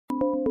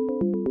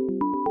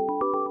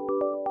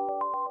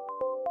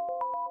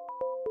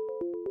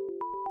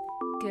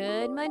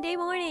Good Monday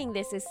morning.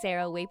 This is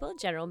Sarah Waple,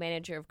 General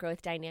Manager of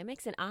Growth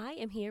Dynamics, and I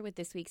am here with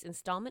this week's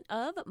installment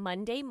of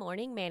Monday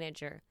Morning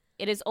Manager.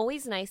 It is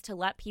always nice to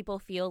let people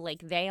feel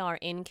like they are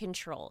in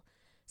control.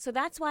 So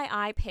that's why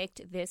I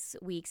picked this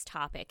week's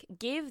topic,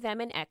 Give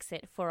Them an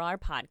Exit, for our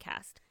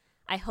podcast.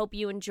 I hope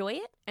you enjoy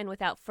it, and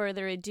without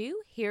further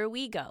ado, here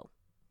we go.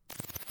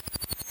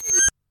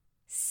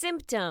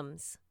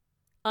 Symptoms.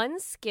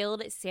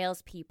 Unskilled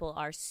salespeople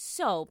are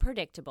so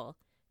predictable.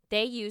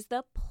 They use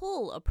the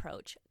pull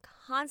approach,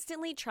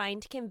 constantly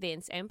trying to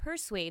convince and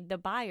persuade the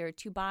buyer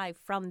to buy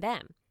from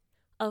them.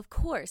 Of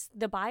course,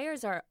 the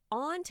buyers are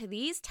on to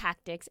these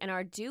tactics and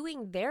are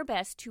doing their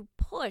best to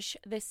push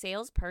the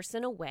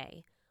salesperson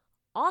away.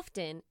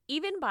 Often,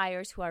 even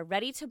buyers who are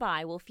ready to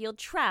buy will feel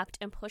trapped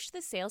and push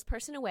the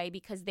salesperson away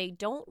because they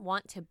don't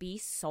want to be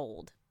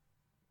sold.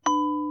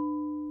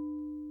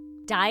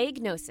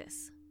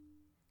 Diagnosis.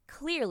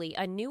 Clearly,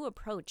 a new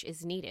approach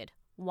is needed.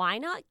 Why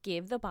not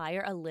give the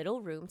buyer a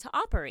little room to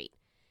operate?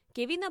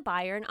 Giving the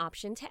buyer an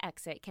option to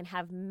exit can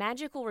have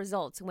magical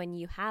results when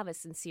you have a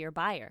sincere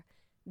buyer.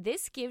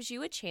 This gives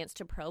you a chance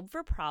to probe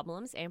for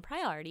problems and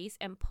priorities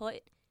and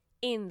put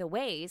in the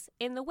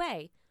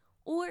way,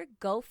 or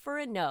go for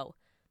a no,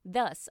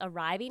 thus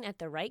arriving at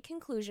the right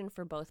conclusion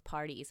for both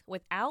parties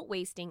without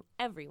wasting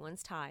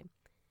everyone's time.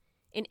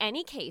 In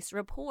any case,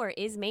 rapport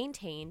is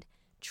maintained,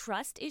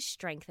 trust is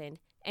strengthened,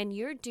 and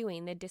you're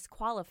doing the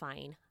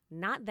disqualifying,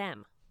 not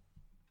them.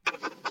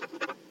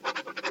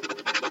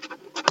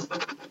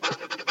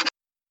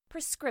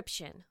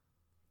 Prescription.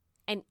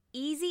 An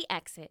easy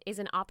exit is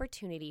an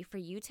opportunity for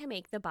you to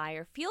make the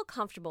buyer feel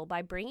comfortable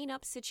by bringing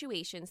up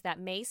situations that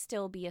may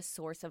still be a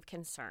source of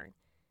concern.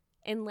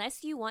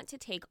 Unless you want to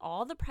take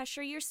all the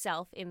pressure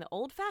yourself in the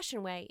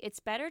old-fashioned way, it's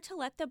better to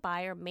let the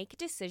buyer make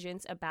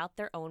decisions about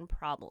their own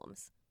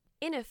problems.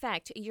 In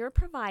effect, you're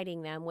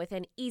providing them with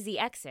an easy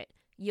exit.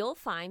 You'll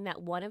find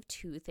that one of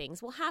two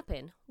things will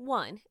happen.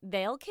 One,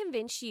 they'll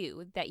convince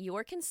you that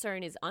your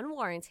concern is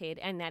unwarranted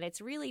and that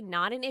it's really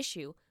not an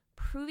issue,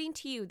 proving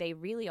to you they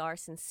really are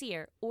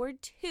sincere. Or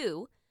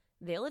two,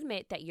 they'll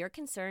admit that your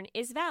concern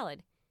is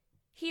valid.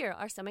 Here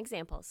are some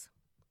examples.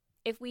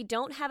 If we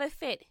don't have a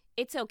fit,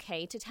 it's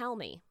okay to tell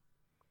me.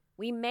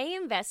 We may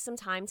invest some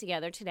time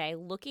together today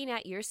looking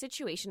at your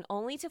situation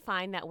only to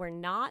find that we're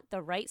not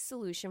the right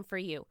solution for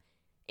you.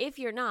 If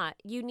you're not,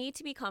 you need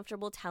to be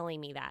comfortable telling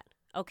me that.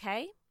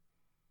 Okay?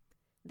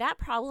 That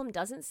problem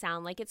doesn't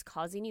sound like it's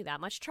causing you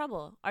that much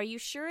trouble. Are you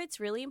sure it's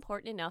really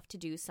important enough to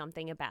do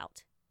something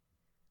about?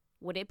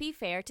 Would it be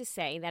fair to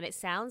say that it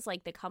sounds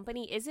like the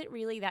company isn't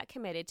really that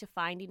committed to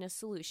finding a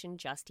solution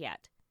just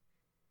yet?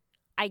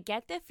 I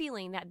get the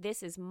feeling that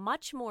this is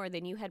much more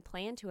than you had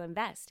planned to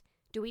invest.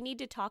 Do we need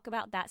to talk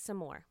about that some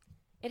more?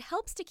 It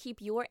helps to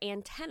keep your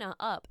antenna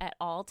up at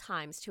all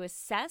times to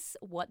assess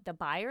what the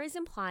buyer is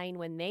implying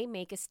when they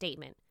make a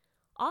statement.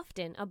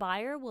 Often, a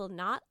buyer will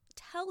not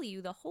tell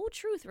you the whole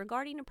truth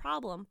regarding a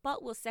problem,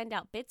 but will send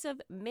out bits of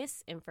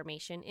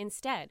misinformation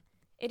instead.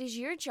 It is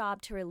your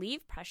job to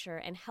relieve pressure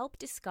and help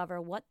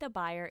discover what the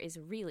buyer is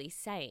really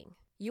saying.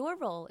 Your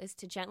role is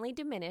to gently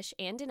diminish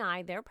and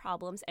deny their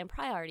problems and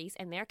priorities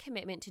and their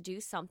commitment to do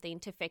something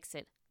to fix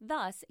it,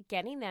 thus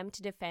getting them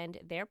to defend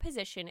their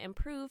position and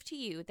prove to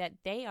you that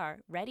they are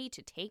ready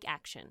to take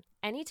action.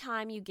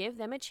 Anytime you give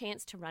them a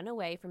chance to run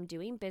away from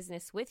doing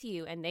business with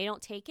you and they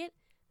don't take it,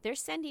 they're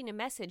sending a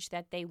message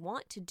that they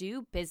want to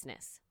do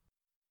business.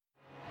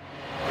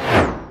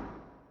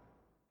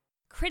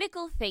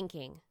 Critical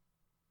thinking.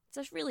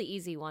 It's a really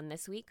easy one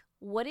this week.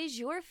 What is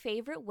your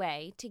favorite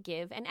way to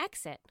give an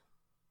exit?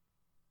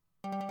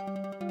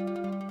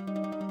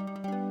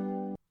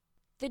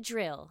 The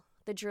drill.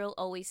 The drill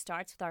always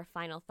starts with our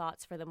final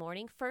thoughts for the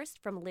morning. First,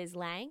 from Liz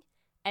Lang.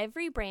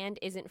 Every brand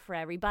isn't for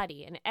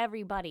everybody, and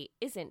everybody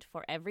isn't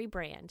for every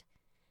brand.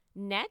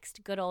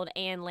 Next, good old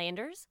Ann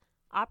Landers.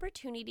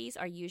 Opportunities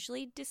are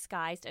usually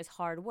disguised as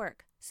hard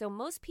work, so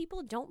most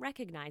people don't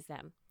recognize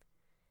them.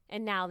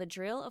 And now the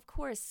drill, of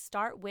course,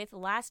 start with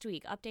last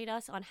week. Update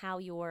us on how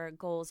your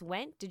goals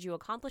went. Did you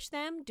accomplish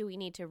them? Do we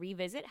need to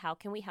revisit? How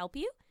can we help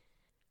you?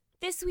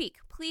 This week,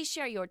 please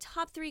share your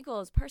top 3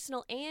 goals,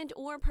 personal and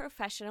or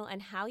professional,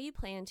 and how you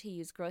plan to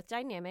use growth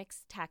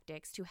dynamics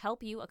tactics to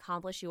help you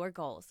accomplish your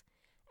goals.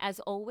 As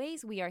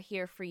always, we are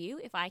here for you.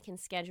 If I can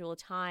schedule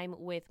time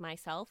with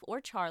myself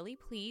or Charlie,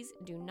 please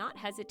do not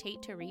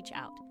hesitate to reach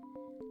out.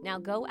 Now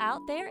go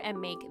out there and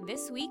make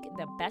this week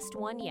the best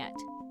one yet.